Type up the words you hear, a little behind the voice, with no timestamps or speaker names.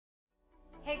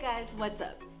guys, what's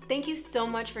up? Thank you so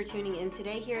much for tuning in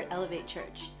today here at Elevate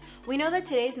Church. We know that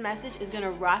today's message is going to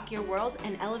rock your world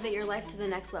and elevate your life to the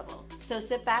next level. So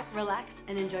sit back, relax,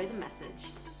 and enjoy the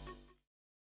message.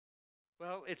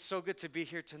 Well, it's so good to be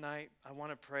here tonight. I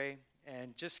want to pray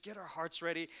and just get our hearts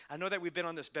ready. I know that we've been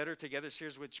on this Better Together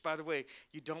series, which, by the way,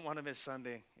 you don't want to miss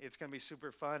Sunday. It's going to be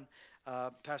super fun.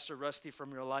 Pastor Rusty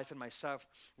from Real Life and myself,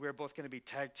 we're both going to be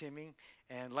tag teaming.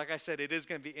 And like I said, it is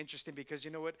going to be interesting because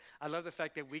you know what? I love the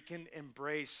fact that we can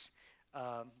embrace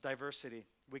diversity.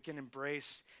 We can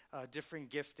embrace different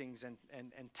giftings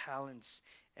and talents.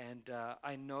 And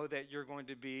I know that you're going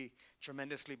to be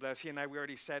tremendously blessed. He and I, we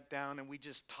already sat down and we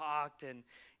just talked, and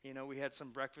you know, we had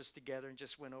some breakfast together and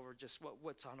just went over just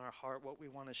what's on our heart, what we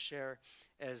want to share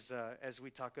as we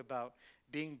talk about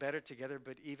being better together,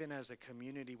 but even as a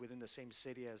community within the same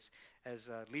city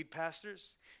as lead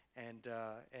pastors and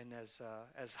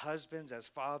as husbands, as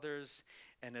fathers,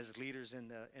 and as leaders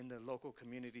in the local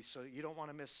community. So you don't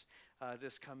want to miss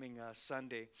this coming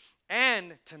Sunday.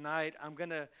 And tonight, I'm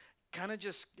gonna kind of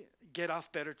just get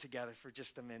off better together for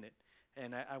just a minute.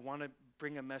 And I want to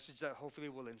bring a message that hopefully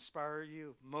will inspire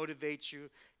you, motivate you,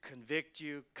 convict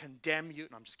you, condemn you.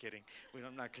 No, I'm just kidding.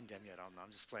 I'm not condemn you at all. No,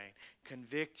 I'm just playing.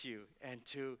 Convict you and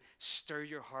to stir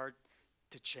your heart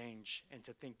to change and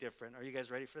to think different. Are you guys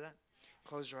ready for that?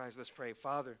 Close your eyes. Let's pray.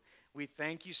 Father, we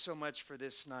thank you so much for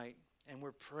this night. And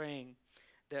we're praying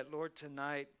that, Lord,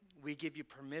 tonight we give you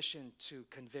permission to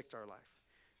convict our life.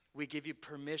 We give you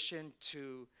permission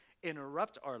to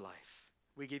interrupt our life.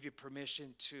 We give you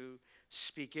permission to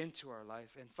speak into our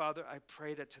life. And Father, I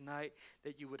pray that tonight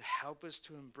that you would help us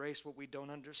to embrace what we don't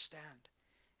understand.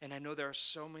 And I know there are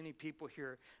so many people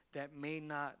here that may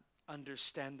not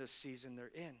understand the season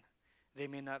they're in. They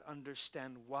may not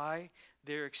understand why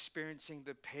they're experiencing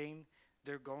the pain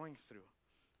they're going through.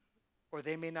 Or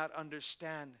they may not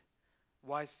understand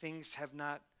why things have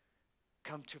not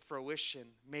come to fruition.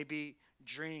 Maybe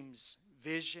dreams,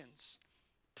 visions,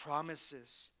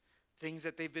 promises, things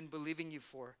that they've been believing you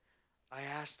for. I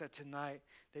ask that tonight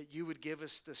that you would give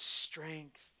us the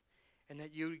strength and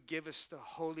that you would give us the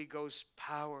Holy Ghost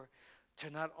power to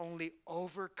not only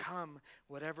overcome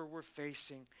whatever we're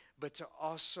facing, but to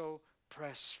also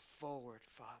press forward,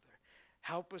 Father.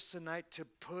 Help us tonight to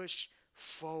push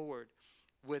forward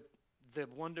with the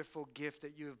wonderful gift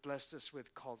that you have blessed us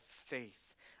with called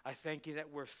faith. I thank you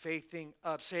that we're faithing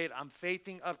up. Say it, I'm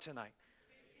faithing up tonight.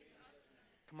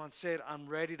 Come on, say it, I'm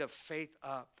ready to faith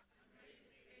up.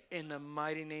 In the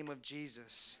mighty name of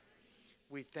Jesus.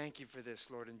 We thank you for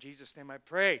this, Lord. In Jesus' name I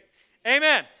pray.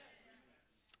 Amen.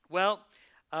 Well,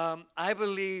 I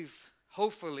believe,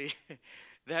 hopefully,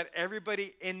 that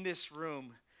everybody in this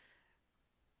room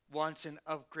wants an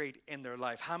upgrade in their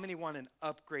life. How many want an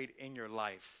upgrade in your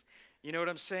life? You know what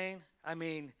I'm saying? I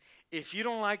mean, if you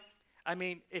don't like,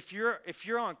 if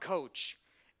you're on coach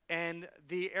and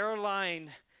the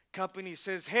airline company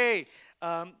says, hey,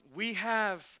 we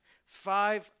have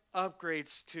 5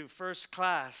 upgrades to first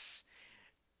class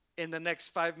in the next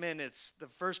 5 minutes. The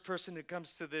first person who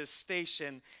comes to this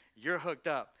station, you're hooked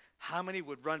up. How many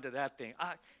would run to that thing?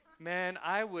 Man,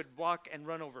 I would walk and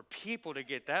run over people to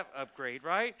get that upgrade,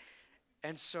 right?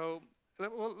 And so,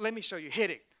 let me show you.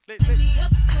 Hit it.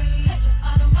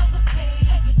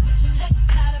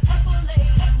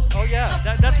 Oh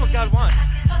yeah, that's what God wants.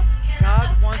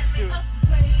 God wants to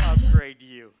upgrade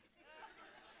you.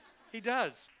 He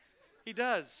does. He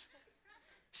does.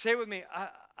 Say it with me.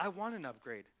 I want an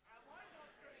upgrade.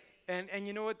 And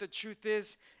you know what the truth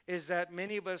is that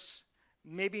many of us,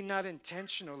 maybe not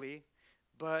intentionally,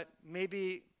 but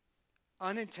maybe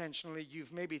unintentionally,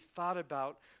 you've maybe thought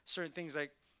about certain things like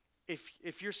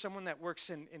if you're someone that works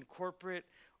in corporate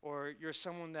or you're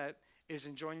someone that is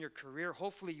enjoying your career,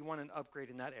 hopefully you want an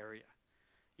upgrade in that area.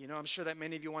 You know, I'm sure that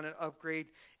many of you want an upgrade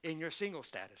in your single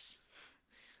status.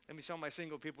 Let me tell my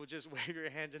single people, just wave your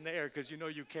hands in the air because you know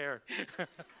you care,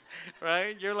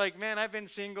 right? You're like, man, I've been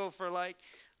single for like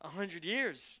 100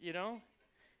 years, you know?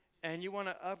 And you want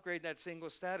to upgrade that single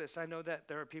status. I know that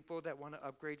there are people that want to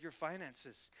upgrade your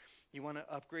finances. You want to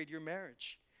upgrade your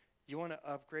marriage. You want to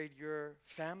upgrade your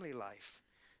family life.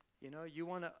 You know, you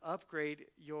want to upgrade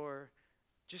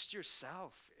just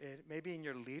yourself, maybe in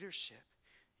your leadership.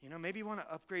 You know, maybe you want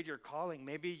to upgrade your calling.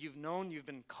 Maybe you've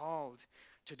been called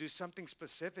to do something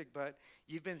specific, but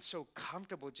you've been so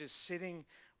comfortable just sitting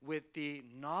with the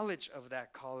knowledge of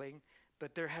that calling,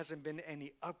 but there hasn't been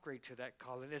any upgrade to that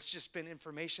calling. It's just been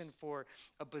information for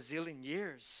a bazillion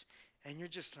years. And you're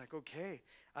just like, okay,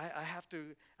 I have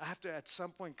to at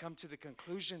some point come to the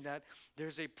conclusion that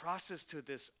there's a process to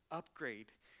this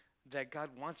upgrade that God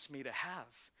wants me to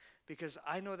have. because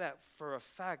I know that for a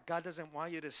fact, God doesn't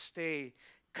want you to stay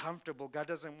comfortable. God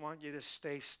doesn't want you to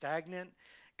stay stagnant.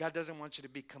 God doesn't want you to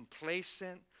be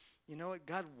complacent. You know what?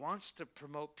 God wants to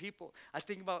promote people. I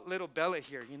think about little Bella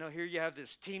here. You know, here you have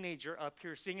this teenager up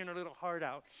here singing her little heart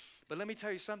out. But let me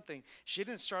tell you something. She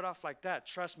didn't start off like that.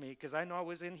 Trust me, because I know I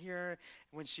was in here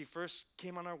when she first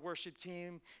came on our worship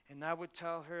team, and I would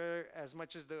tell her, as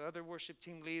much as the other worship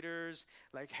team leaders,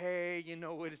 like, hey, you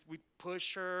know, we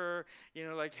push her, you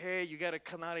know, like, hey, you got to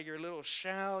come out of your little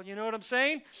shell. You know what I'm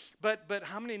saying? But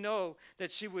how many know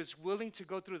that she was willing to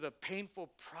go through the painful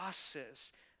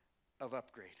process of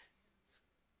upgrade?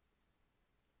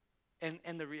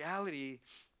 And the reality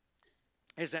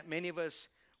is that many of us,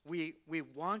 we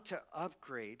want to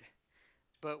upgrade,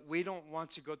 but we don't want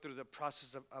to go through the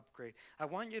process of upgrade. I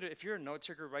want you to, if you're a note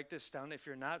taker, write this down. If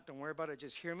you're not, don't worry about it.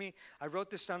 Just hear me. I wrote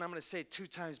this down. I'm going to say it 2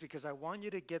 times because I want you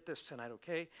to get this tonight,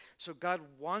 okay? So God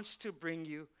wants to bring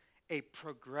you a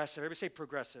progressive. Everybody say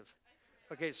progressive.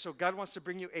 Okay, so God wants to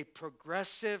bring you a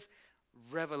progressive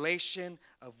revelation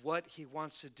of what he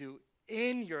wants to do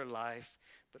in your life,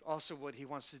 but also what he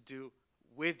wants to do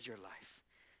with your life.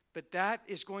 But that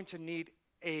is going to need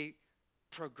a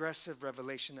progressive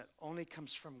revelation that only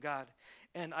comes from God.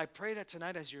 And I pray that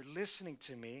tonight, as you're listening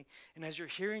to me and as you're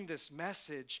hearing this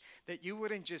message, that you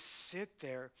wouldn't just sit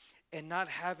there and not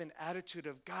have an attitude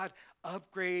of, God,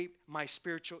 upgrade my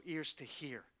spiritual ears to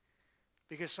hear.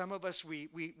 Because some of us, we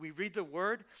read the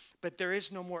word, but there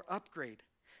is no more upgrade,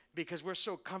 because we're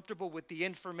so comfortable with the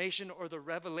information or the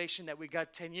revelation that we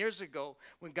got 10 years ago,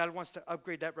 when God wants to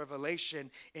upgrade that revelation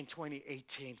in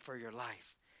 2018 for your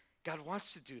life. God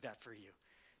wants to do that for you.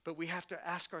 But we have to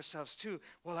ask ourselves too,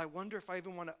 well, I wonder if I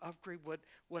even want to upgrade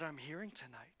what I'm hearing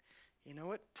tonight. You know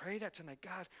what? Pray that tonight.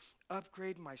 God,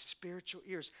 upgrade my spiritual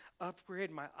ears.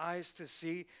 Upgrade my eyes to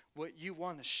see what you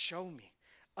want to show me.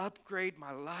 Upgrade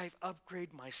my life.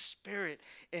 Upgrade my spirit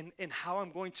in how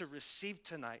I'm going to receive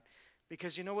tonight.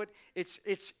 Because you know what?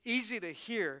 It's easy to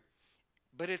hear,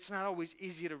 but it's not always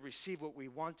easy to receive what we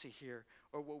want to hear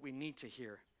or what we need to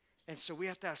hear. And so we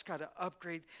have to ask God to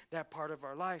upgrade that part of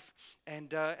our life.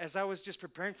 And as I was just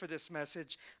preparing for this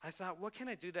message, I thought, what can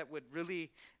I do that would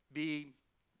really be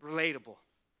relatable?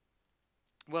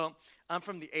 Well, I'm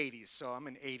from the 80s, so I'm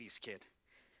an 80s kid.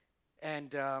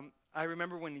 And I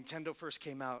remember when Nintendo first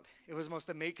came out. It was most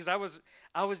amazing, because I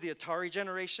was the Atari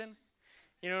generation.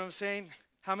 You know what I'm saying?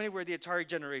 How many were the Atari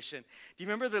generation? Do you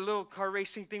remember the little car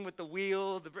racing thing with the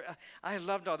wheel? I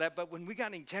loved all that. But when we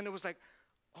got Nintendo, it was like,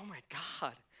 oh my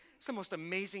God, it's the most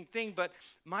amazing thing. But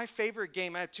my favorite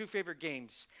game, I had 2 favorite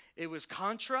games. It was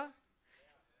Contra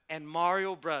and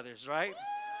Mario Brothers, right?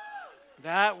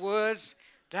 That was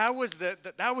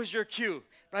your cue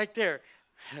right there.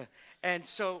 And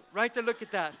so right there, look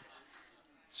at that.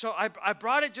 So I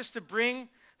brought it just to bring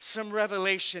some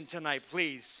revelation tonight,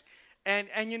 please.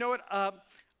 And you know what?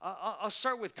 I'll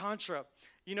start with Contra.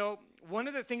 You know, one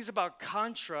of the things about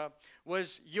Contra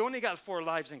was you only got 4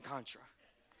 lives in Contra.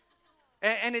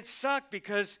 And it sucked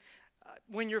because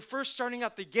when you're first starting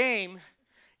out the game,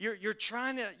 you're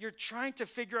trying to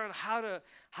figure out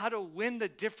how to win the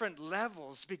different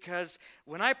levels. Because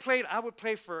when I played, I would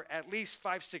play for at least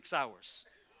 5-6 hours.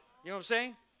 You know what I'm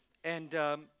saying?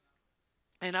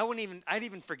 And I'd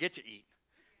even forget to eat.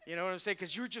 You know what I'm saying?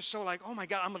 Because you're just so like, oh my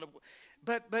God, I'm gonna.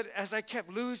 But as I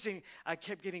kept losing, I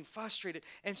kept getting frustrated.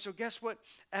 And so guess what?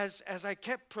 As I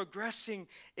kept progressing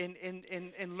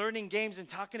in learning games and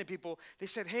talking to people, they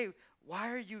said, hey,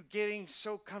 why are you getting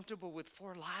so comfortable with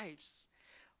 4 lives?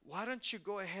 Why don't you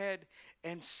go ahead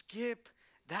and skip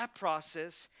that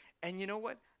process? And you know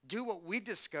what? Do what we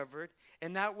discovered.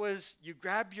 And that was, you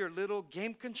grab your little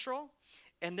game control,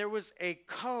 and there was a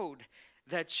code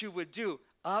that you would do.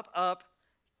 Up, up,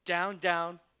 down,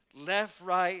 down, left,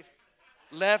 right,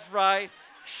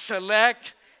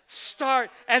 select, start,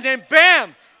 and then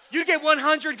bam, you get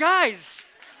 100 guys.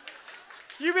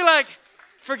 You'd be like,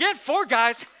 forget 4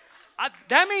 guys.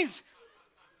 That means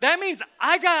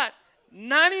I got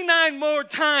 99 more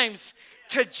times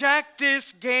to jack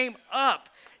this game up.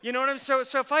 You know what I'm saying?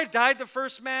 So if I died the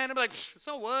first man, I'm like,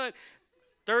 so what?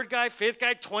 3rd guy, 5th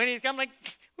guy, 20th guy, I'm like,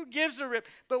 who gives a rip?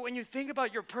 But when you think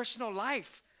about your personal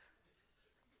life,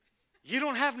 you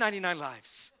don't have 99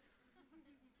 lives.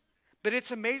 But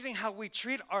it's amazing how we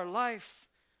treat our life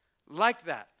like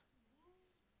that.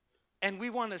 And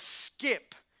we want to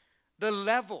skip the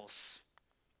levels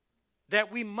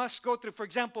that we must go through. For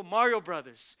example, Mario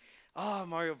Brothers. Oh,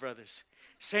 Mario Brothers.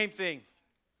 Same thing.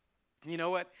 You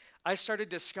know what? I started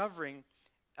discovering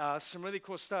some really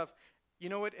cool stuff. You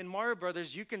know what? In Mario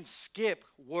Brothers, you can skip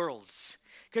worlds.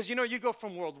 Because, you know, you go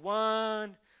from world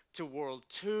 1 to world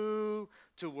 2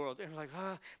 to world. And like,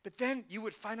 but then you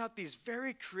would find out these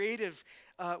very creative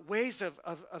ways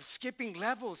of skipping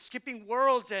levels, skipping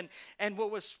worlds. And what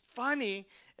was funny,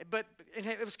 and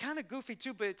it was kind of goofy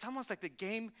too, but it's almost like the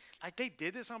game, like they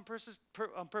did this on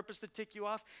purpose to tick you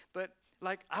off. But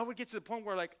like I would get to the point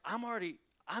where like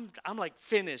I'm like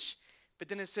finished. But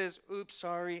then it says, oops,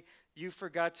 sorry, you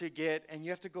forgot to get, and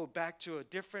you have to go back to a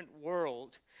different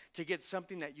world to get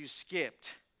something that you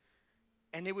skipped.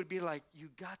 And it would be like, you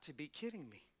got to be kidding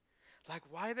me. Like,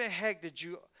 why the heck did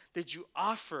you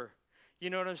offer, you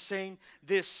know what I'm saying,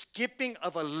 this skipping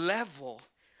of a level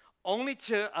only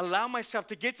to allow myself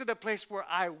to get to the place where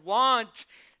I want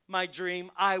my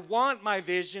dream, I want my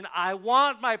vision, I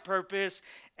want my purpose,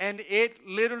 and it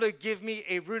literally give me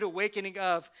a rude awakening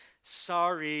of,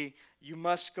 sorry, you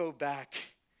must go back.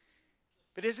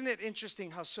 But isn't it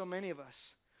interesting how so many of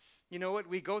us, you know what,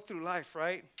 we go through life,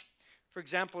 right? For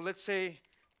example, let's say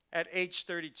at age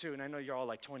 32, and I know you're all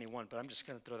like 21, but I'm just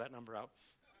going to throw that number out.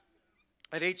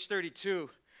 At age 32,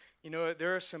 you know,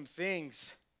 there are some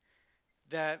things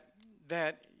that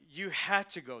you had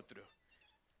to go through,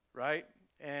 right?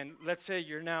 And let's say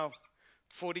you're now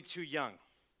 42 young.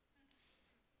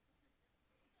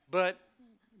 But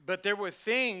there were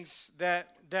things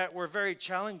that were very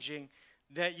challenging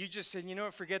that you just said, you know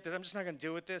what, forget that. I'm just not going to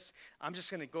deal with this. I'm just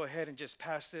going to go ahead and just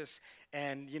pass this.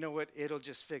 And you know what, it'll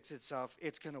just fix itself.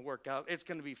 It's going to work out. It's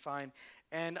going to be fine.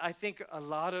 And I think a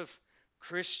lot of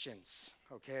Christians,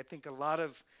 okay, I think a lot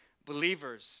of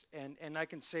believers, and I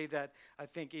can say that I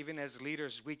think even as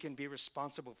leaders, we can be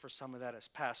responsible for some of that as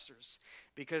pastors.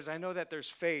 Because I know that there's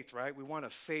faith, right? We want to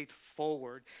faith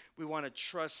forward. We want to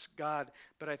trust God.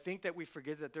 But I think that we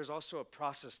forget that there's also a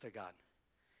process to God.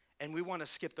 And we want to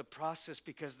skip the process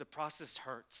because the process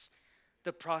hurts.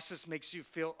 The process makes you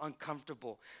feel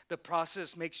uncomfortable. The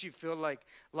process makes you feel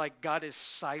like God is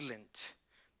silent.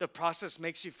 The process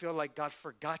makes you feel like God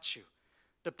forgot you.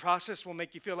 The process will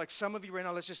make you feel like some of you right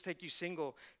now, let's just take you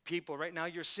single people. Right now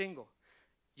you're single.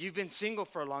 You've been single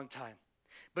for a long time.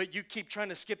 But you keep trying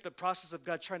to skip the process of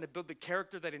God trying to build the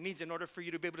character that it needs in order for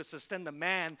you to be able to sustain the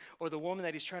man or the woman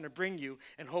that he's trying to bring you.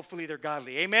 And hopefully they're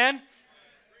godly. Amen?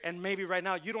 And maybe right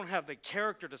now you don't have the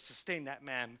character to sustain that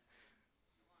man.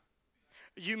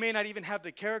 You may not even have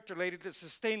the character, lady, to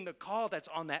sustain the call that's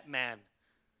on that man.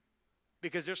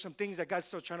 Because there's some things that God's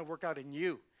still trying to work out in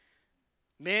you.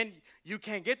 Man, you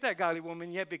can't get that godly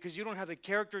woman yet because you don't have the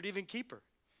character to even keep her.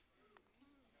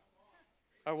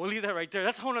 All right, we'll leave that right there.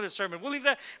 That's a whole other sermon. We'll leave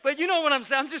that. But you know what I'm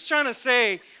saying? I'm just trying to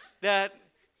say that,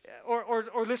 or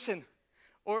listen,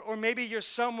 or maybe you're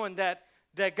someone that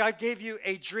God gave you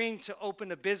a dream to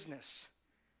open a business.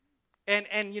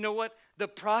 And you know what? The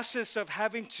process of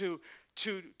having to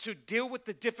deal with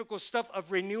the difficult stuff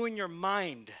of renewing your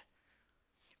mind,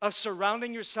 of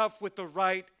surrounding yourself with the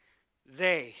right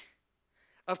they,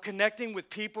 of connecting with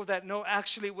people that know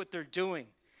actually what they're doing.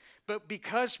 But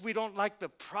because we don't like the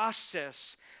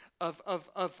process of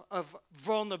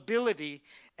vulnerability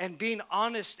and being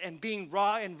honest and being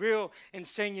raw and real and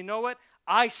saying, you know what?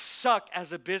 I suck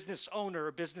as a business owner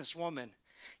or businesswoman.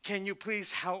 Can you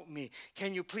please help me?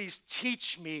 Can you please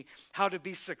teach me how to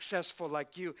be successful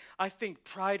like you? I think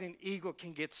pride and ego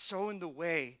can get so in the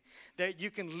way that you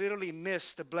can literally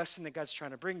miss the blessing that God's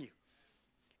trying to bring you.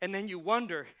 And then you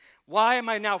wonder, why am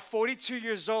I now 42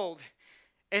 years old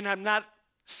and I'm not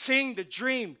seeing the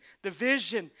dream, the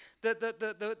vision,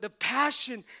 the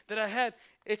passion that I had?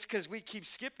 It's because we keep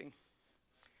skipping.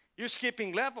 You're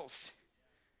skipping levels.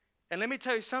 And let me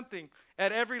tell you something.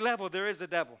 At every level, there is a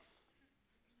devil.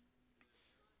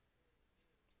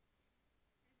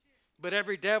 But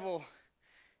every devil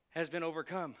has been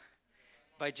overcome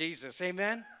by Jesus.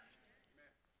 Amen?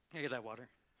 Get that water.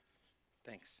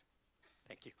 Thanks.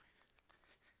 Thank you.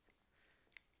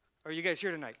 Are you guys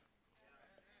here tonight?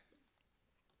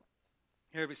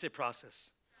 Here we say process.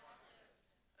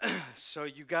 So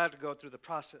you got to go through the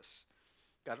process.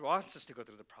 God wants us to go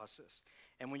through the process.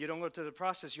 And when you don't go through the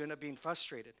process, you end up being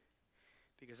frustrated.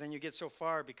 Because then you get so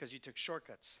far because you took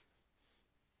shortcuts.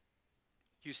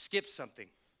 You skipped something.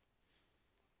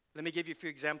 Let me give you a few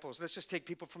examples. Let's just take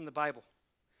people from the Bible.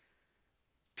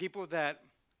 People that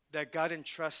God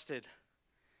entrusted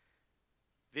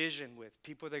vision with.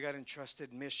 People that God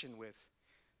entrusted mission with.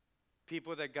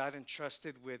 People that God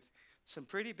entrusted with some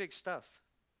pretty big stuff.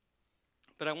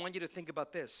 But I want you to think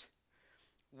about this.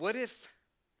 What if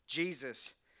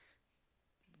Jesus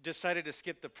decided to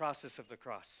skip the process of the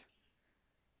cross?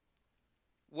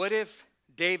 What if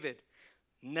David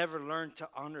never learned to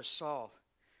honor Saul,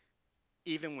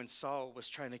 even when Saul was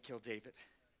trying to kill David?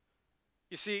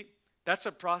 You see, that's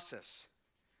a process.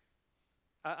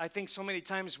 I think so many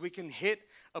times we can hit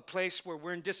a place where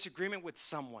we're in disagreement with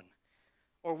someone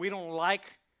or we don't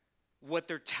like what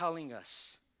they're telling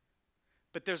us.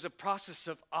 But there's a process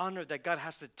of honor that God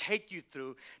has to take you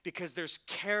through because there's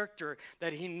character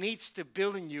that he needs to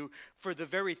build in you for the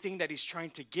very thing that he's trying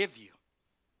to give you.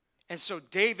 And so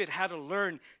David had to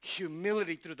learn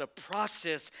humility through the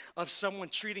process of someone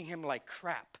treating him like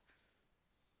crap.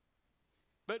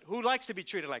 But who likes to be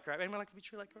treated like crap? Anyone like to be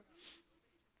treated like crap?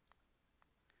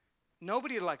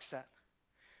 Nobody likes that.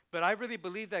 But I really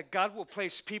believe that God will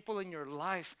place people in your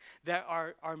life that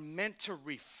are meant to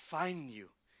refine you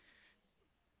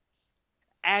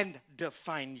and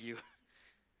define you.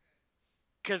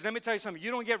 Because let me tell you something,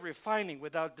 you don't get refining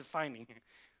without defining.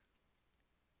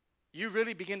 You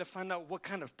really begin to find out what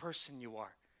kind of person you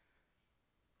are.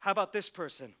 How about this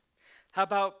person? How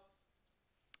about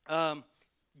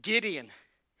Gideon?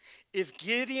 If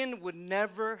Gideon would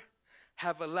never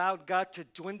have allowed God to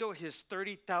dwindle his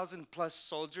 30,000 plus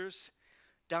soldiers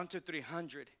down to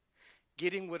 300,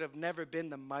 Gideon would have never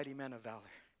been the mighty man of valor.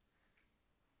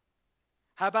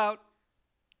 How about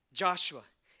Joshua?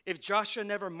 If Joshua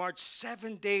never marched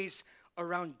 7 days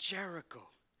around Jericho,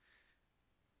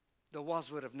 the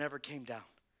walls would have never came down.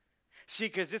 See,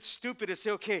 because it's stupid to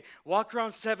say, okay, walk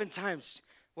around 7 times.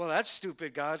 Well, that's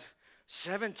stupid, God.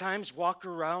 7 times walk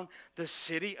around the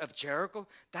city of Jericho?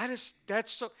 That's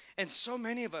so, and so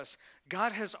many of us,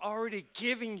 God has already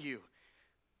given you.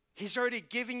 He's already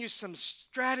giving you some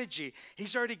strategy.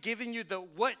 He's already given you the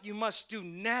what you must do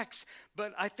next.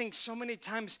 But I think so many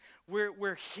times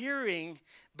we're hearing,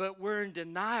 but we're in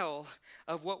denial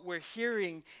of what we're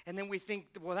hearing. And then we think,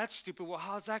 well, that's stupid. Well,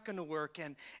 how's that going to work?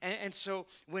 And so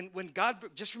when God,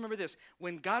 just remember this,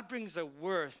 when God brings a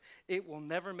word, it will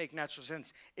never make natural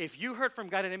sense. If you heard from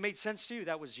God and it made sense to you,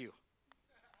 that was you.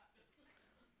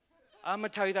 I'm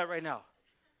going to tell you that right now.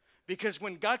 Because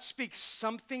when God speaks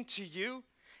something to you,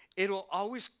 it'll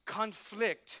always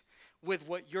conflict with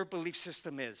what your belief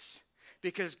system is.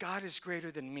 Because God is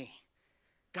greater than me.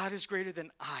 God is greater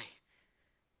than I.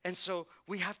 And so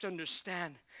we have to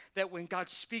understand that when God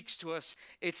speaks to us,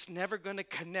 it's never going to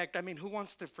connect. I mean, who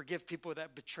wants to forgive people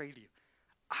that betrayed you?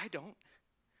 I don't.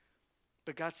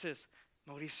 But God says,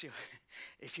 Mauricio,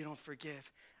 if you don't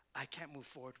forgive, I can't move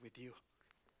forward with you.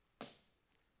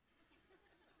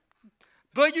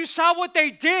 But you saw what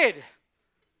they did.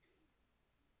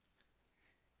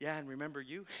 Yeah, and remember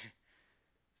you?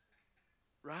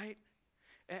 Right?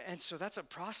 And so that's a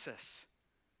process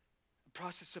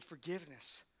of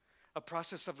forgiveness, a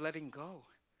process of letting go.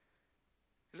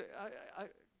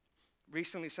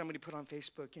 Recently somebody put on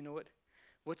Facebook, you know what?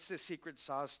 What's the secret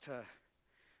sauce to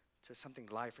something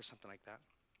life or something like that?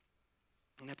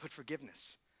 And I put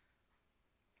forgiveness.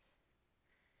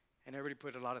 And everybody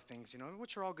put a lot of things,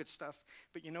 which are all good stuff.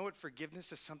 But you know what?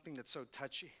 Forgiveness is something that's so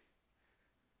touchy.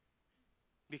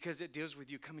 Because it deals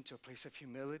with you coming to a place of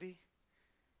humility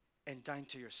and dying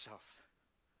to yourself.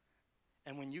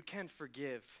 And when you can't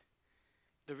forgive,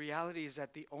 the reality is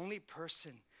that the only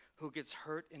person who gets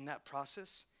hurt in that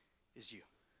process is you.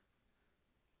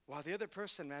 While the other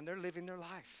person, man, they're living their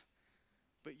life.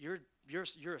 But you're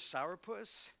a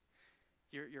sourpuss.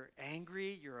 You're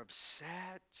angry. You're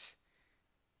upset.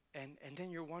 And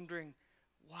then you're wondering,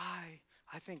 why?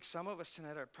 I think some of us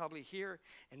tonight are probably here,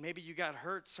 and maybe you got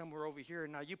hurt somewhere over here.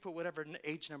 Now, you put whatever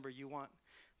age number you want,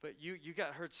 but you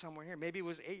got hurt somewhere here. Maybe it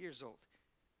was 8 years old.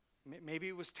 Maybe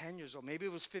it was 10 years old. Maybe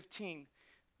it was 15,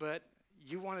 but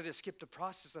you wanted to skip the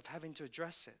process of having to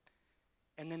address it.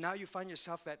 And then now you find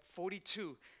yourself at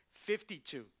 42,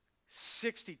 52,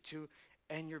 62,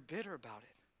 and you're bitter about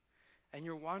it. And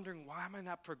you're wondering, why am I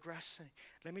not progressing?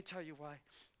 Let me tell you why.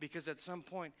 Because at some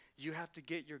point, you have to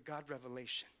get your God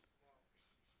revelation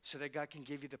so that God can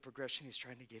give you the progression he's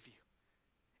trying to give you.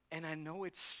 And I know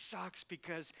it sucks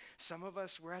because some of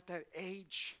us, we're at that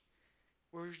age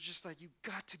where we're just like, you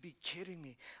got to be kidding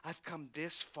me. I've come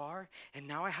this far, and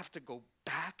now I have to go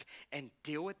back and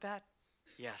deal with that?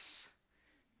 Yes,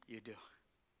 you do.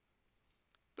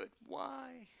 But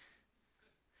why?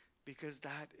 Because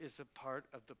that is a part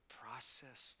of the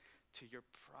process to your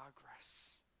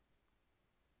progress.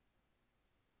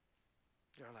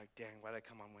 You're like, dang, why'd I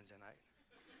come on Wednesday night?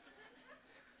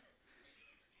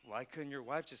 Why couldn't your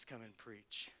wife just come and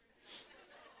preach?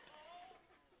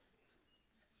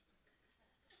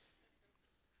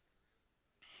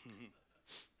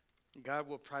 God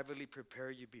will privately prepare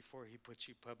you before he puts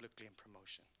you publicly in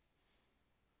promotion.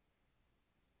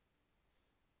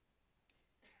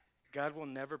 God will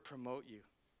never promote you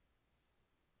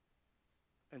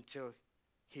until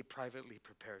he privately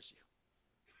prepares you.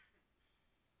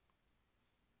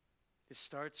 It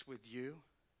starts with you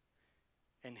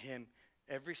and him.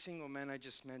 Every single man I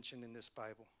just mentioned in this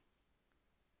Bible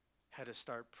had to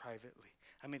start privately.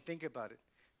 I mean, think about it.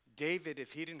 David,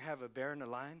 if he didn't have a bear and a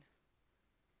lion,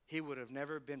 he would have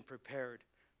never been prepared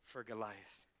for Goliath.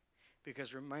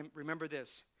 Because remember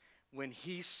this, when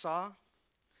he saw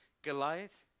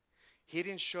Goliath, he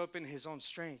didn't show up in his own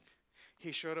strength.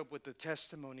 He showed up with the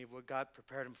testimony of what God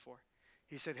prepared him for.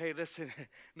 He said, hey, listen,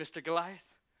 Mr. Goliath,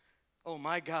 oh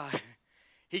my God,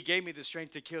 he gave me the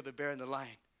strength to kill the bear and the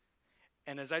lion.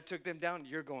 And as I took them down,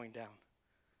 you're going down.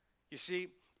 You see,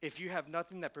 if you have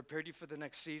nothing that prepared you for the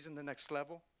next season, the next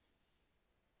level,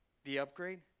 the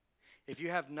upgrade, if you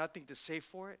have nothing to say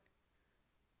for it,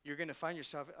 you're going to find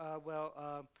yourself,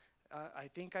 I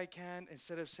think I can,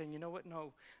 instead of saying, you know what,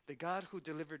 no, the God who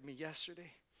delivered me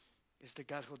yesterday is the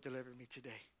God who will deliver me today.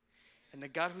 And the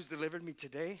God who's delivered me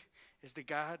today is the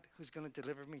God who's going to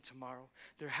deliver me tomorrow.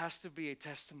 There has to be a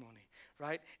testimony,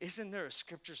 right? Isn't there a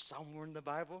scripture somewhere in the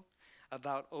Bible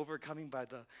about overcoming by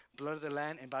the blood of the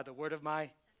Lamb and by the word of my?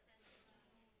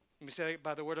 Let me say it,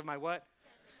 by the word of my what?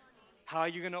 Testimony. How are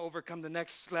you going to overcome the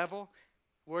next level?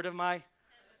 Word of my? Testimony.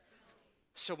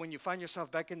 So when you find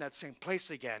yourself back in that same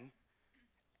place again,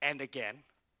 and again,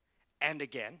 and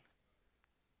again,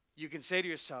 you can say to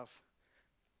yourself,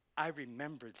 I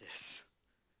remember this.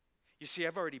 You see,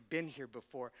 I've already been here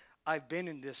before. I've been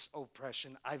in this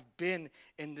oppression. I've been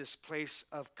in this place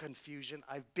of confusion.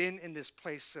 I've been in this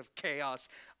place of chaos.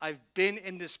 I've been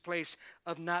in this place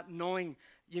of not knowing,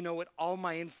 all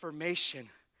my information.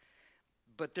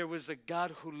 But there was a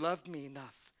God who loved me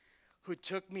enough, who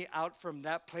took me out from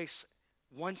that place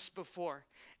once before.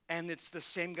 And it's the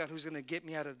same God who's going to get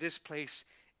me out of this place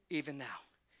even now.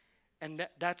 And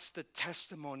that's the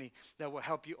testimony that will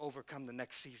help you overcome the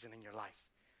next season in your life.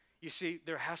 You see,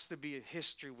 there has to be a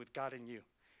history with God in you.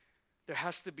 There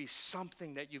has to be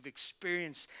something that you've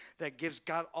experienced that gives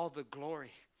God all the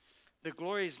glory. The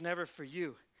glory is never for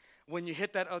you. When you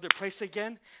hit that other place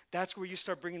again, that's where you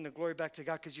start bringing the glory back to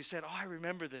God, because you said, oh, I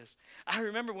remember this. I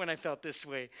remember when I felt this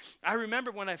way. I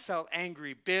remember when I felt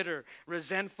angry, bitter,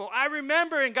 resentful. I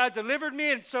remember, and God delivered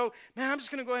me. And so, man, I'm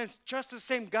just going to go ahead and trust the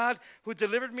same God who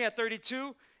delivered me at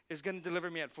 32 is going to deliver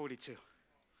me at 42.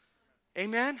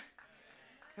 Amen?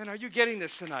 And are you getting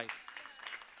this tonight?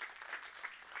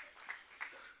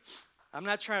 I'm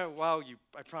not trying to wow you,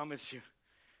 I promise you.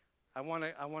 I want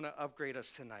to upgrade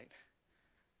us tonight.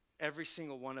 Every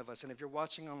single one of us. And if you're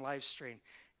watching on live stream,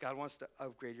 God wants to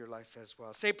upgrade your life as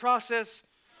well. Say process.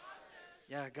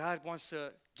 Yeah, God wants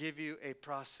to give you a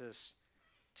process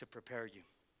to prepare you.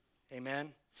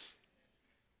 Amen.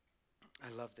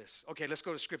 I love this. Okay, let's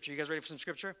go to scripture. You guys ready for some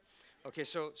scripture? Okay,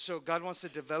 so God wants to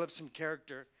develop some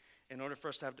character in order for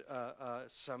us to have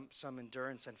some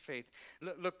endurance and faith.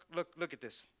 Look at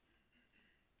this.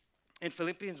 In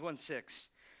Philippians 1:6.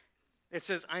 It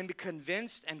says, I'm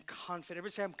convinced and confident.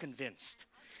 Everybody say, I'm convinced.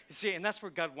 You see, and that's where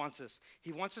God wants us.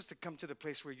 He wants us to come to the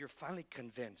place where you're finally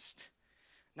convinced.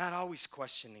 Not always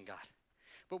questioning God,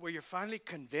 but where you're finally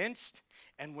convinced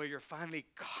and where you're finally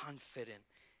confident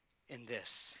in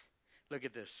this. Look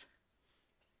at this.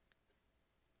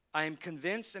 I am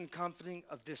convinced and confident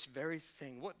of this very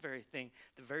thing. What very thing?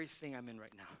 The very thing I'm in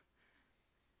right now.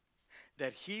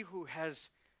 That he who has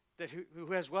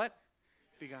what?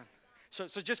 Begun. So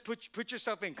just put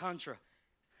yourself in contra.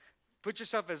 Put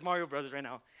yourself as Mario Brothers right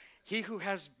now. He who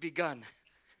has begun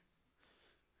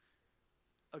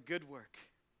a good work.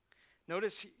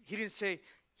 Notice he didn't say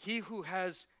he who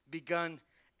has begun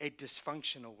a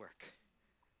dysfunctional work.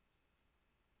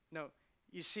 No,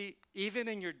 you see, even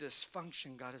in your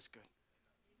dysfunction, God is good.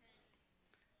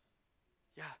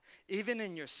 Yeah, even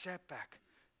in your setback,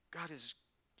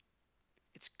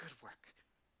 it's good work.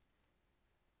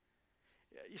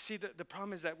 You see, the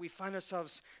problem is that we find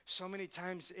ourselves so many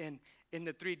times in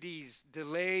the 3 Ds,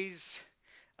 delays,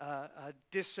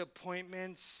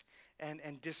 disappointments,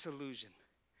 and disillusion.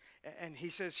 And he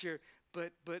says here,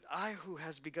 but I who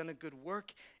has begun a good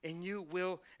work in you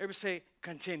will, everybody say,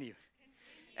 continue.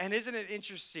 And isn't it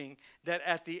interesting that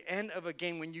at the end of a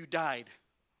game when you died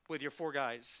with your 4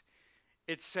 guys,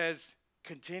 it says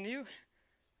continue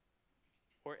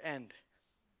or end?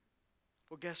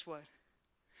 Well, guess what?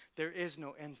 There is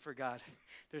no end for God.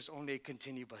 There's only a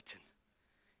continue button.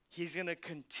 He's going to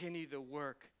continue the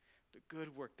work, the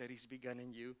good work that he's begun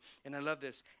in you. And I love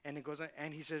this. And it goes on,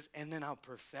 and he says, and then I'll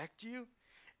perfect you,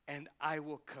 and I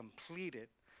will complete it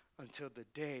until the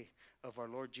day of our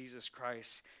Lord Jesus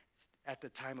Christ at the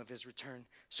time of his return.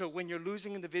 So when you're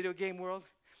losing in the video game world,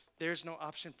 there's no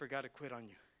option for God to quit on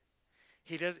you.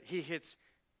 He hits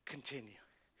continue.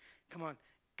 Come on.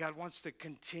 God wants to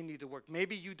continue the work.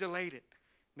 Maybe you delayed it.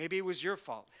 Maybe it was your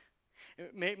fault.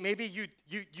 Maybe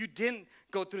you didn't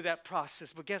go through that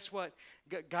process, but guess what?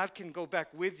 God can go back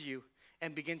with you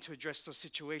and begin to address those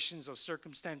situations, those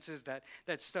circumstances,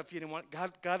 that stuff you didn't want.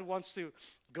 God wants to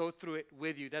go through it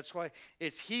with you. That's why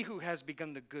it's He who has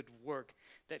begun the good work,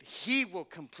 that He will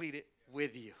complete it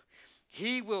with you.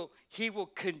 He will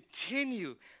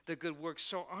continue the good work.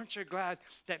 So aren't you glad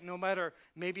that no matter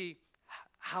maybe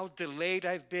how delayed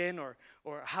I've been or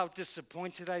how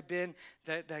disappointed I've been,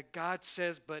 that God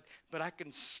says, but I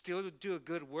can still do a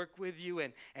good work with you,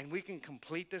 and we can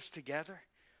complete this together.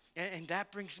 And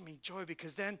that brings me joy,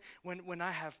 because then when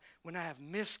I have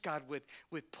missed God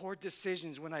with poor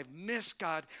decisions, when I've missed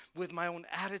God with my own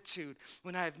attitude,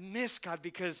 when I've missed God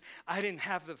because I didn't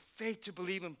have the faith to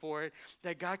believe Him for it,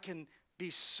 that God can be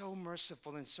so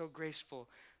merciful and so graceful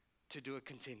to do it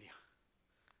continue.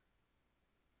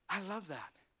 I love that.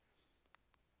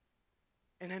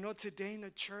 And I know today in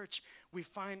the church, we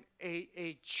find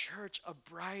a church, a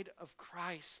bride of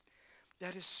Christ,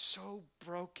 that is so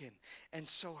broken and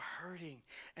so hurting.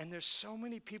 And there's so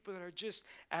many people that are just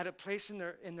at a place in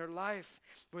their life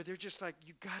where they're just like,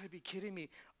 you got to be kidding me.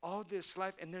 All this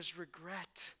life, and there's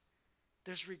regret.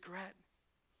 There's regret.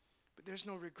 But there's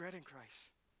no regret in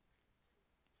Christ.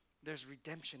 There's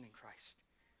redemption in Christ.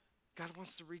 God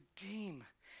wants to redeem.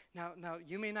 Now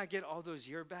you may not get all those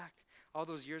years back,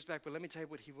 but let me tell you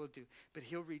what He will do. But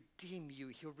He'll redeem you.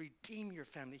 He'll redeem your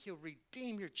family. He'll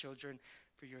redeem your children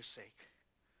for your sake.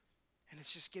 And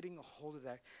it's just getting a hold of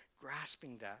that,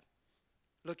 grasping that.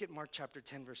 Look at Mark chapter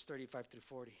 10, verse 35 through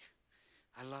 40.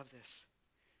 I love this.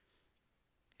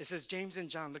 It says, James and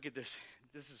John, look at this.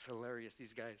 This is hilarious,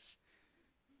 these guys.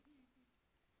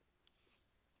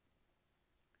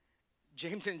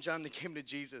 James and John, they came to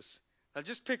Jesus. Now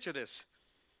just picture this.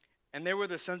 And they were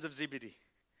the sons of Zebedee.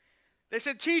 They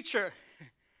said, teacher,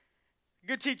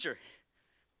 good teacher,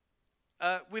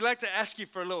 we'd like to ask you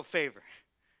for a little favor.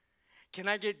 Can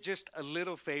I get just a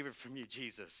little favor from you,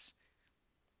 Jesus?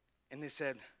 And he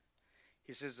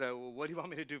says, well, what do you want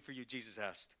me to do for you, Jesus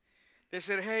asked. They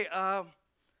said, hey,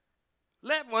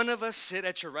 let one of us sit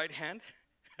at your right hand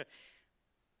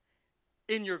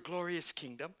in your glorious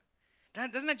kingdom.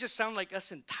 Doesn't that just sound like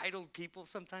us entitled people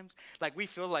sometimes? Like we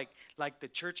feel like the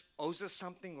church owes us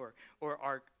something, or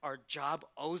our job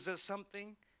owes us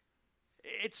something.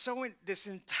 It's so this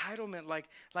entitlement,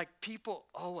 like people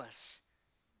owe us.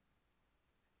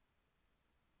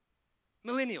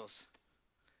 Millennials.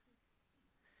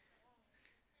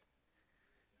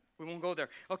 We won't go there.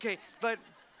 Okay, but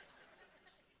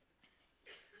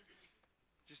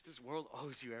just this world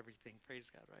owes you everything.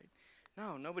 Praise God, right?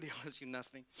 No, nobody owes you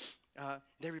nothing.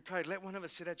 They replied, let one of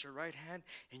us sit at your right hand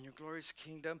in your glorious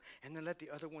kingdom, and then let the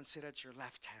other one sit at your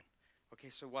left hand. Okay,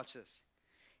 so watch this.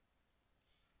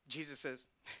 Jesus says,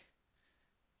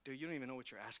 dude, you don't even know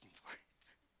what you're asking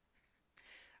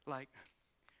for. Like,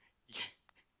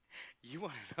 you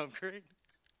want an upgrade?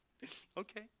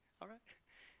 Okay, all right.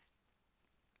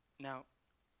 Now,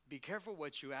 be careful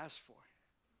what you ask for.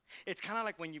 It's kind of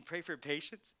like when you pray for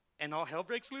patience and all hell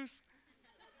breaks loose.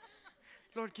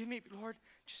 Lord,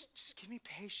 just give me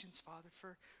patience, Father,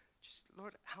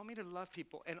 Lord, help me to love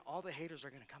people, and all the haters are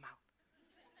going to come out.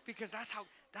 Because that's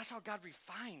how God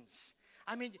refines.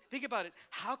 I mean, think about it.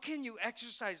 How can you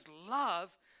exercise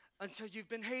love until you've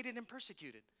been hated and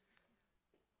persecuted?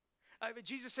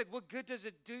 Jesus said, what good does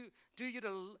it do you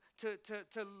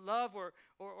to love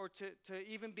or to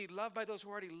even be loved by those who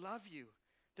already love you?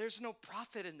 There's no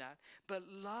profit in that. But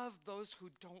love those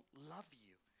who don't love you.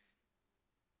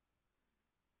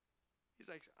 He's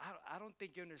like, I don't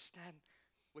think you understand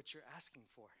what you're asking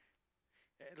for.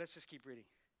 Let's just keep reading.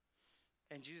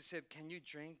 And Jesus said, can you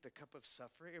drink the cup of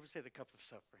suffering? Ever say the cup of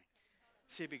suffering?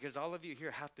 See, because all of you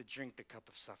here have to drink the cup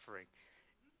of suffering.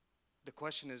 The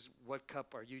question is, what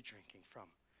cup are you drinking from?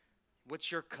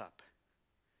 What's your cup?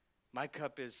 My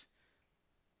cup is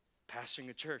pastoring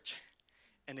a church.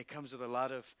 And it comes with a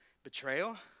lot of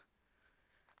betrayal,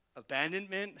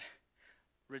 abandonment,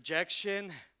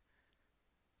 rejection,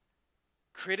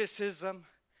 criticism,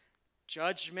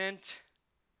 judgment,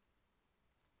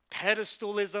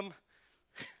 pedestalism.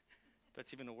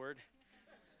 That's even a word.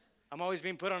 I'm always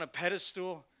being put on a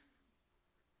pedestal.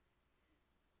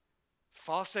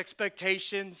 False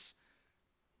expectations.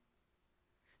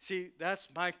 See, that's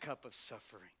my cup of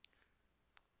suffering.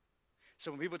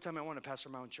 So when people tell me I want to pastor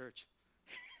my own church,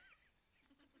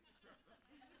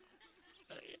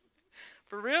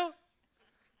 for real?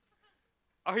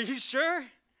 Are you sure?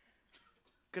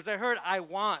 Because I heard I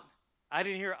want. I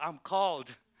didn't hear I'm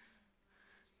called.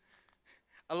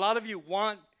 A lot of you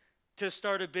want to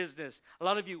start a business. A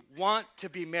lot of you want to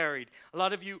be married. A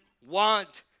lot of you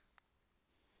want.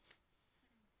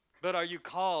 but are you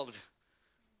called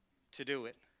to do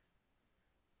it?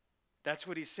 That's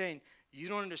what he's saying. You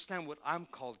don't understand what I'm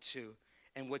called to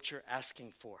and what you're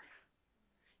asking for.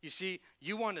 You see,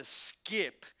 you want to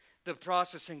skip the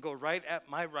process and go right at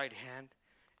my right hand,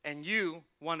 and you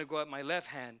want to go at my left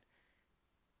hand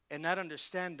and not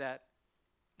understand that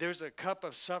there's a cup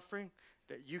of suffering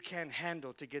that you can't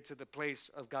handle to get to the place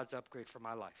of God's upgrade for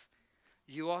my life.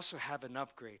 You also have an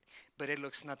upgrade, but it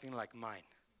looks nothing like mine.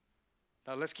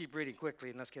 Now let's keep reading quickly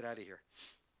and let's get out of here.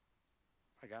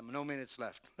 I got no minutes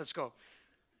left. Let's go.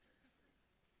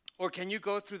 Or can you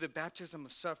go through the baptism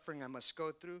of suffering I must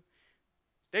go through?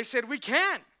 They said, we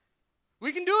can.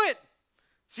 We can do it.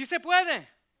 Sí se puede.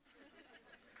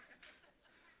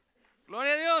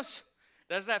 Gloria a Dios.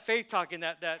 That's that faith talking,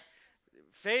 that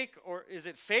fake, or is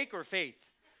it fake or faith?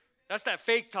 That's that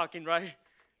fake talking, right?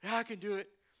 Yeah, I can do it.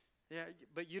 Yeah,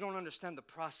 but you don't understand the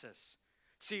process.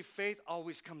 See, faith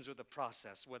always comes with a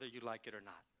process, whether you like it or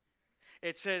not.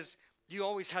 It says you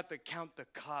always have to count the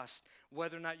cost,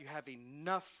 whether or not you have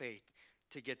enough faith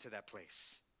to get to that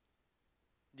place.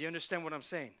 Do you understand what I'm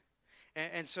saying?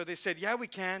 And so they said, yeah, we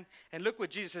can. And look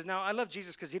what Jesus says. Now, I love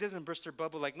Jesus because he doesn't burst their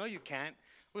bubble like, no, you can't.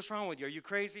 What's wrong with you? Are you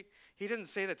crazy? He doesn't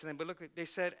say that to them. But look, they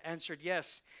said, answered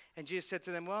yes. And Jesus said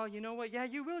to them, well, you know what? Yeah,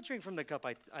 you will drink from the cup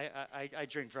I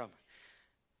drink from.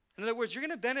 In other words, you're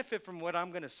going to benefit from what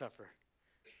I'm going to suffer.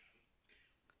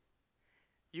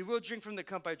 You will drink from the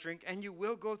cup I drink, and you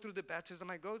will go through the baptism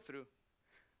I go through.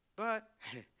 But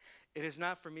it is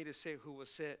not for me to say who will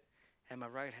sit at my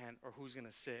right hand or who's going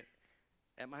to sit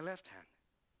at my left hand.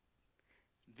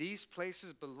 These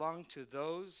places belong to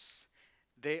those,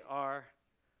 they are,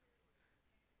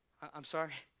 I'm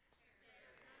sorry?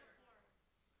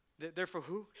 They're for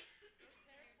who?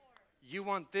 You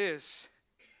want this,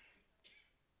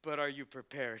 but are you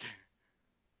prepared?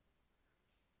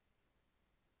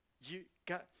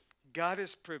 God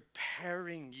is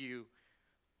preparing you.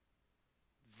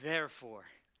 Therefore,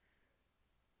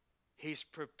 he's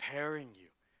preparing you.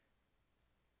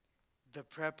 The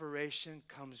preparation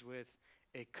comes with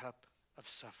a cup of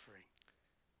suffering.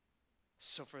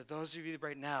 So for those of you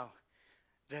right now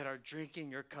that are drinking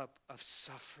your cup of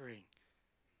suffering,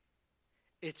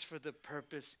 it's for the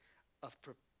purpose of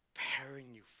preparing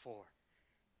you for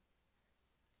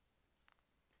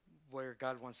where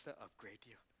God wants to upgrade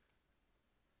you.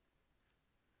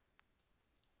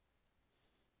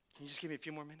 Can you just give me a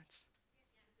few more minutes?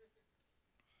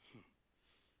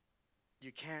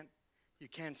 You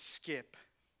can't skip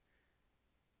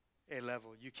a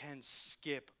level. You can't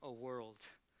skip a world.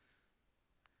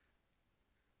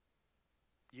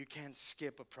 You can't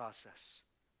skip a process.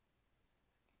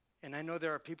 And I know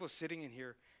there are people sitting in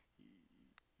here,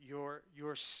 you're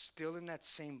still in that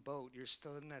same boat. You're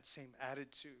still in that same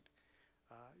attitude.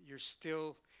 You're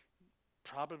still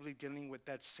probably dealing with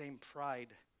that same pride.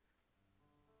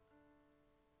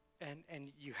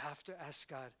 And you have to ask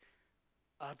God,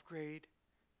 upgrade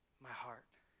my heart.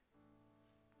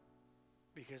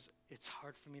 Because it's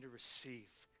hard for me to receive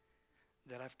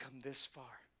that I've come this far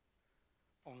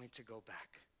only to go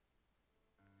back.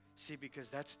 See, because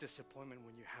that's disappointment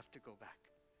when you have to go back.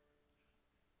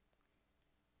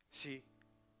 See,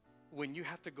 when you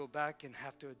have to go back and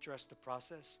have to address the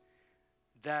process,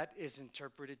 that is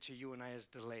interpreted to you and I as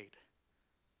delayed.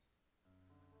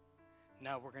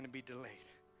 Now we're going to be delayed.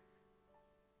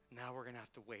 Now we're going to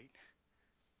have to wait.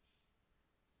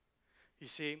 You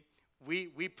see, we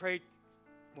pray,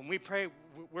 when we pray,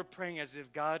 we're praying as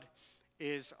if God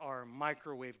is our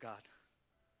microwave God.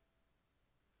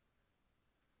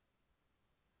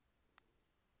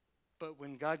 But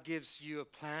when God gives you a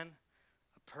plan,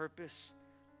 a purpose,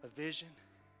 a vision,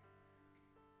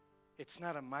 it's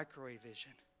not a microwave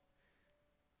vision.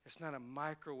 It's not a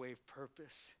microwave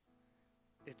purpose.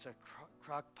 It's a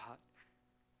crock pot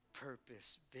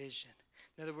purpose, vision.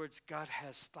 In other words, God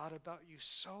has thought about you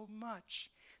so much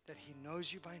that he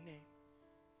knows you by name.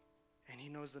 And he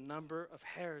knows the number of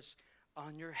hairs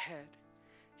on your head.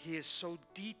 He is so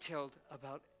detailed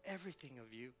about everything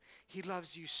of you. He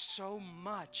loves you so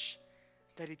much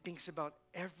that he thinks about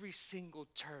every single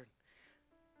turn.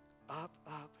 Up,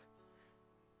 up,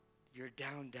 your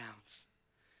down, downs,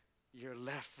 your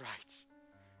left, rights,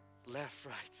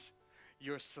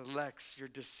 your selects, your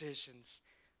decisions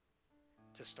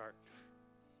to start.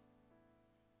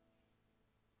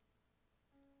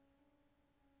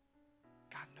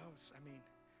 God knows. I mean,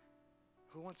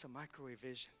 who wants a microwave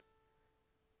vision?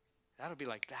 That'll be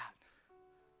like that.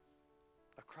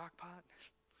 A crock pot?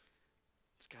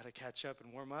 It's got to catch up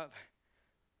and warm up.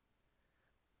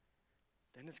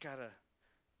 Then it's got to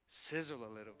sizzle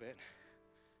a little bit.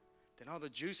 Then all the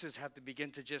juices have to begin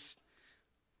to just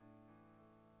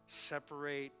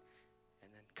separate,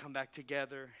 and then come back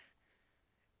together,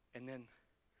 and then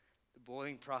the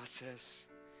boiling process.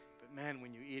 But man,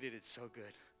 when you eat it, it's so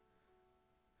good.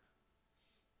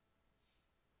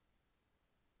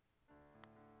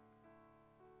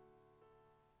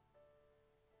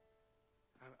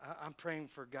 I'm praying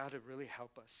for God to really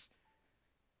help us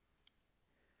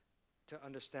to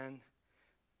understand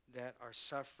that our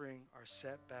suffering, our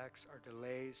setbacks, our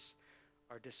delays,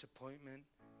 our disappointment,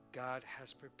 God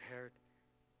has prepared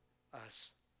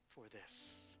us for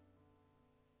this.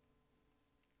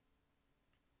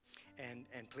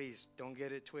 And please, don't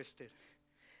get it twisted.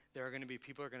 There are going to be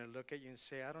people who are going to look at you and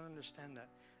say, I don't understand that.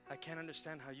 I can't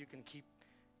understand how you can keep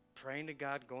praying to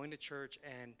God, going to church,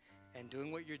 and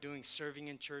doing what you're doing, serving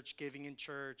in church, giving in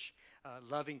church,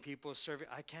 loving people, serving.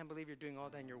 I can't believe you're doing all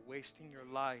that and you're wasting your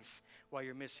life while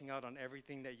you're missing out on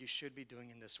everything that you should be doing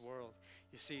in this world.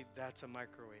 You see, that's a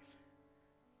microwave.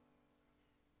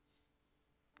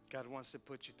 God wants to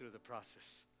put you through the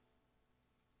process.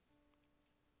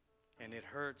 And it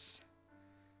hurts,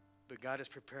 but God is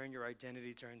preparing your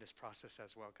identity during this process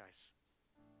as well, guys.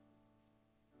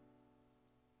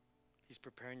 He's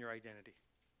preparing your identity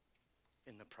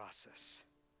in the process.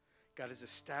 God is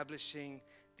establishing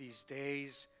these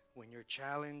days when you're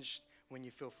challenged, when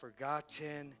you feel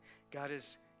forgotten. God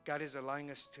is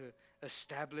allowing us to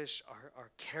establish our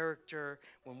character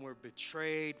when we're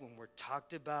betrayed, when we're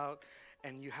talked about.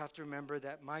 And you have to remember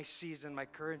that my season, my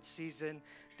current season,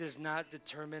 does not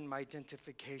determine my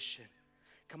identification.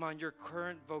 Come on, your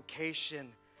current vocation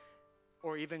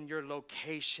or even your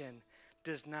location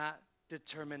does not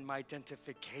determine my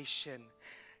identification.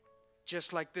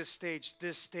 Just like this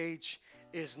stage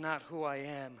is not who I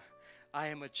am. I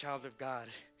am a child of God.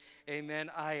 Amen.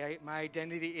 My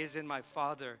identity is in my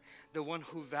Father, the one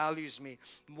who values me.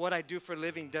 What I do for a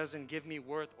living doesn't give me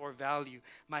worth or value.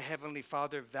 My Heavenly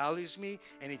Father values me,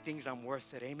 and He thinks I'm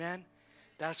worth it. Amen.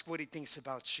 That's what He thinks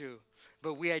about you.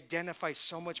 But we identify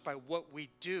so much by what we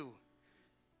do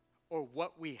or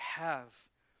what we have.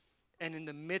 And in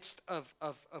the midst of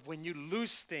when you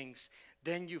lose things,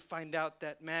 then you find out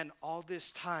that, man, all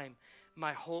this time,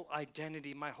 my whole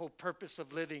identity, my whole purpose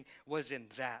of living was in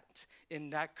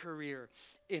that career,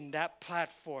 in that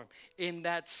platform, in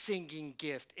that singing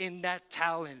gift, in that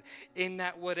talent, in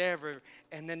that whatever.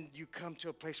 And then you come to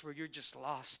a place where you're just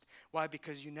lost. Why?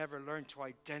 Because you never learned to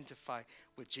identify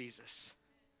with Jesus.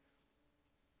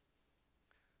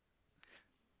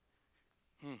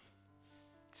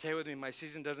 Say it with me. My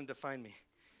season doesn't define me.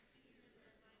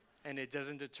 And it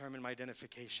doesn't determine my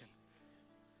identification.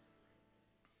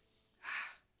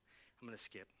 I'm going to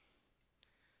skip.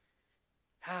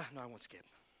 No, I won't skip.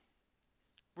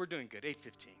 We're doing good.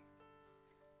 8:15.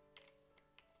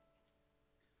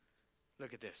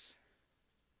 Look at this.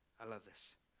 I love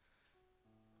this.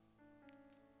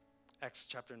 Acts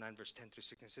chapter 9, verse 10 through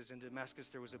 16 says, in Damascus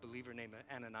there was a believer named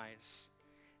Ananias.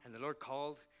 And the Lord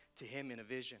called to him in a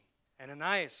vision.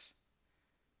 Ananias.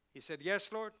 He said,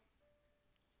 yes, Lord.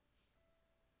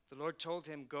 The Lord told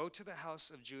him, go to the house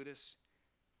of Judas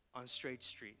on Straight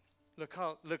Street. Look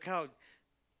how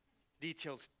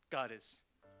detailed God is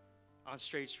on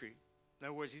Straight Street. In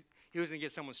other words, he was going to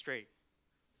get someone straight.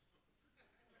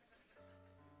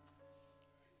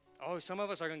 Oh, some of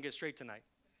us are going to get straight tonight.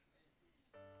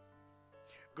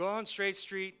 Go on Straight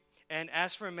Street and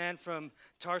ask for a man from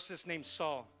Tarsus named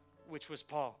Saul, which was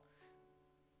Paul.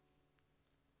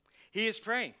 He is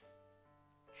praying.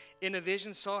 In a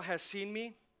vision, Saul has seen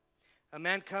me. A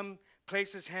man come,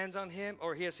 place his hands on him,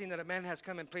 or he has seen that a man has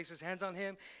come and placed his hands on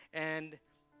him, and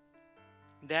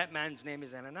that man's name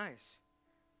is Ananias.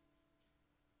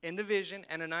 In the vision,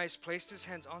 Ananias placed his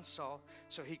hands on Saul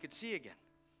so he could see again.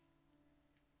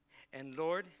 And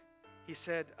Lord, he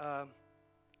said,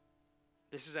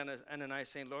 this is Ananias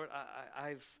saying, Lord,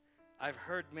 I've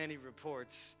heard many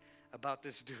reports about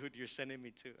this dude you're sending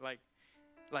me to.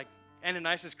 Like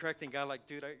Ananias is correcting God, like,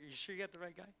 dude, are you sure you got the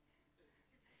right guy?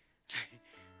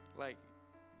 Like,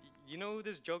 you know who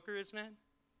this joker is, man?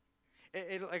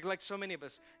 Like so many of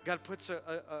us, God puts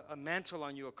a mantle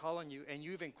on you, a call on you, and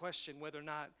you even question whether or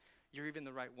not you're even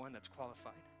the right one that's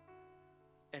qualified.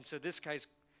 And so this guy's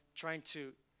trying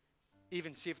to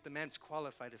even see if the man's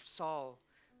qualified, if Saul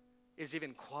is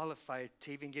even qualified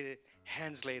to even get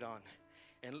hands laid on.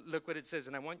 And look what it says,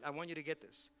 and I want you to get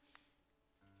this.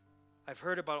 I've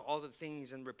heard about all the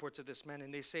things and reports of this man,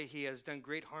 and they say he has done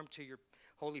great harm to your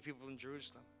holy people in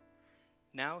Jerusalem.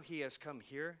 Now he has come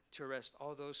here to arrest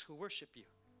all those who worship you.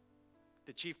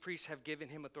 The chief priests have given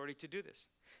him authority to do this.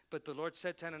 But the Lord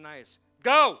said to Ananias,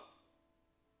 go!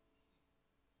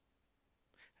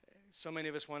 So many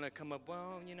of us want to come up,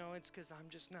 well, it's because I'm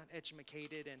just not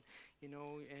educated, and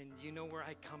where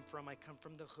I come from. I come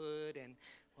from the hood, and,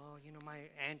 well, my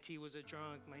auntie was a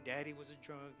drunk, my daddy was a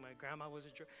drunk, my grandma was a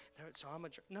drunk, so I'm a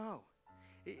drunk. No.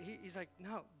 He's like,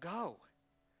 no, go.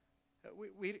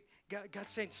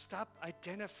 God's saying, stop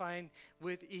identifying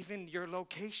with even your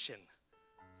location.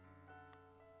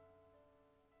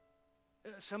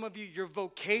 Some of you, your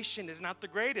vocation is not the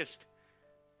greatest.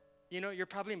 You're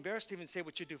probably embarrassed to even say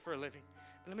what you do for a living.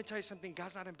 But let me tell you something,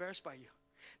 God's not embarrassed by you.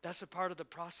 That's a part of the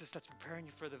process that's preparing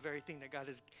you for the very thing that God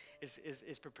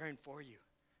is preparing for you.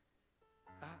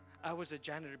 I was a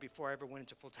janitor before I ever went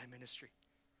into full-time ministry.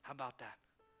 How about that?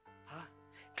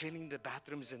 Cleaning the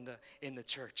bathrooms in the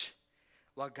church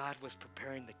while God was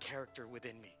preparing the character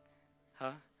within me.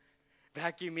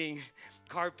 Vacuuming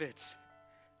carpets.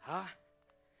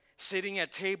 Sitting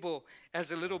at table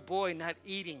as a little boy, not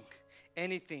eating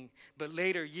anything, but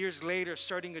later, years later,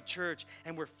 starting a church,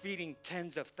 and we're feeding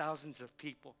tens of thousands of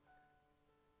people.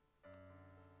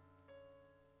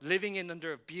 Living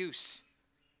under abuse,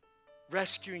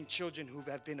 rescuing children who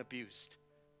have been abused.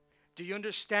 Do you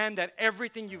understand that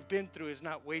everything you've been through is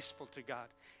not wasteful to God?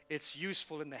 It's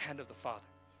useful in the hand of the Father.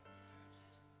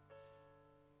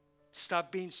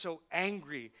 Stop being so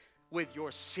angry with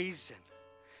your season.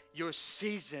 Your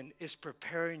season is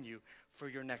preparing you for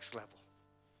your next level.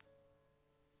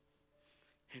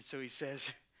 And so he says,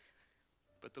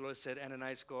 but the Lord said,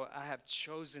 Ananias, go, I have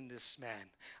chosen this man.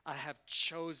 I have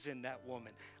chosen that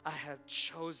woman. I have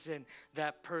chosen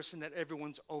that person that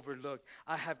everyone's overlooked.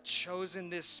 I have chosen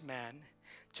this man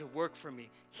to work for me.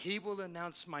 He will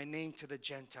announce my name to the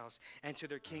Gentiles and to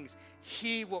their kings.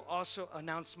 He will also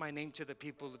announce my name to the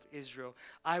people of Israel.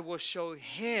 I will show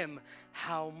him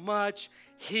how much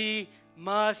he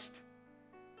must.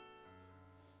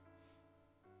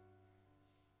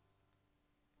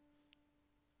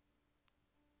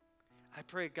 I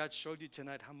pray God showed you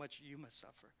tonight how much you must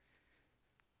suffer,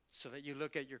 so that you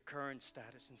look at your current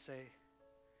status and say,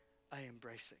 I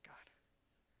embrace it, God.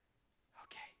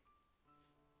 Okay.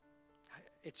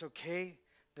 It's okay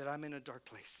that I'm in a dark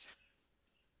place.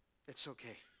 It's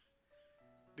okay.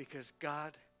 Because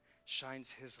God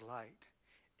shines his light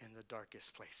in the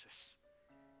darkest places.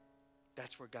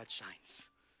 That's where God shines.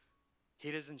 He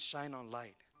doesn't shine on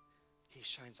light. He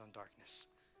shines on darkness.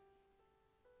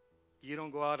 You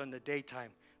don't go out in the daytime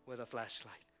with a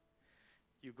flashlight.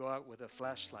 You go out with a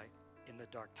flashlight in the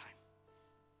dark time.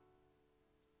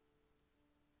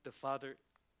 The Father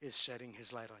is shedding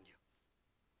his light on you.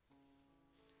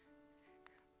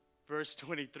 Verse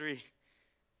 23.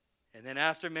 And then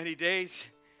after many days,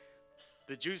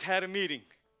 the Jews had a meeting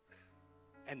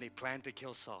and they planned to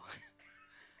kill Saul.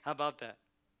 How about that?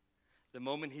 The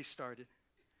moment he started.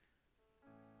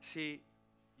 See,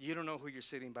 you don't know who you're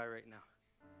sitting by right now.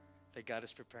 That God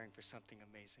is preparing for something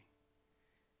amazing.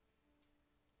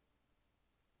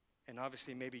 And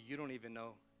obviously, maybe you don't even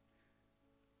know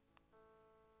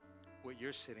what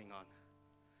you're sitting on.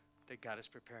 That God is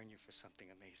preparing you for something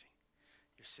amazing.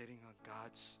 You're sitting on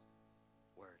God's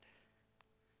word.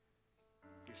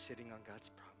 You're sitting on God's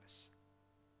promise.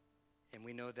 And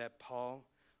we know that Paul,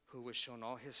 who was shown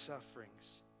all his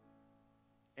sufferings,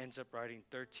 ends up writing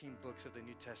 13 books of the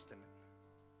New Testament.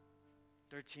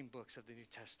 13 books of the New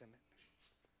Testament.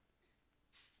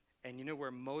 And you know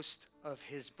where most of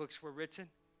his books were written?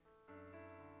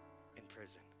 In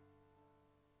prison.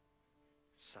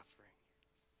 Suffering.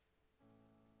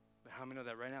 But how many know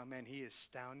that right now, man, he is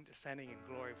standing in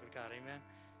glory with God, amen?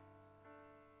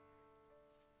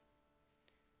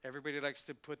 Everybody likes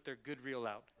to put their good reel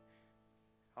out.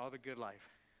 All the good life.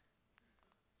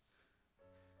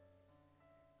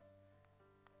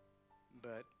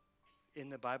 But in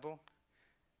the Bible,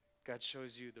 God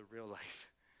shows you the real life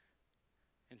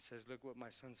and says, look what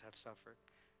my sons have suffered,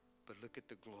 but look at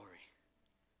the glory.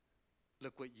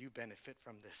 Look what you benefit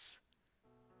from this.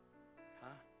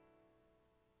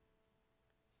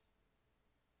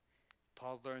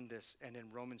 Paul learned this, and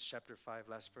in Romans chapter 5,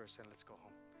 last verse, and let's go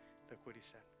home. Look what he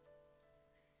said.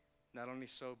 Not only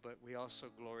so, but we also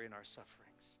glory in our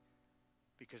sufferings,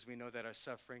 because we know that our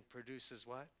suffering produces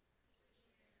what?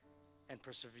 And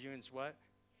perseverance what?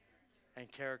 And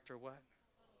character what?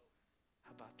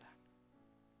 How about that?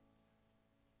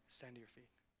 Stand to your feet.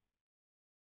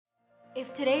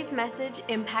 If today's message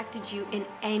impacted you in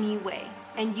any way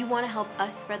and you want to help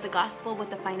us spread the gospel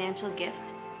with a financial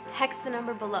gift, text the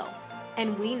number below.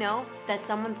 And we know that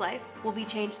someone's life will be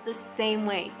changed the same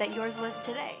way that yours was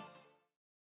today.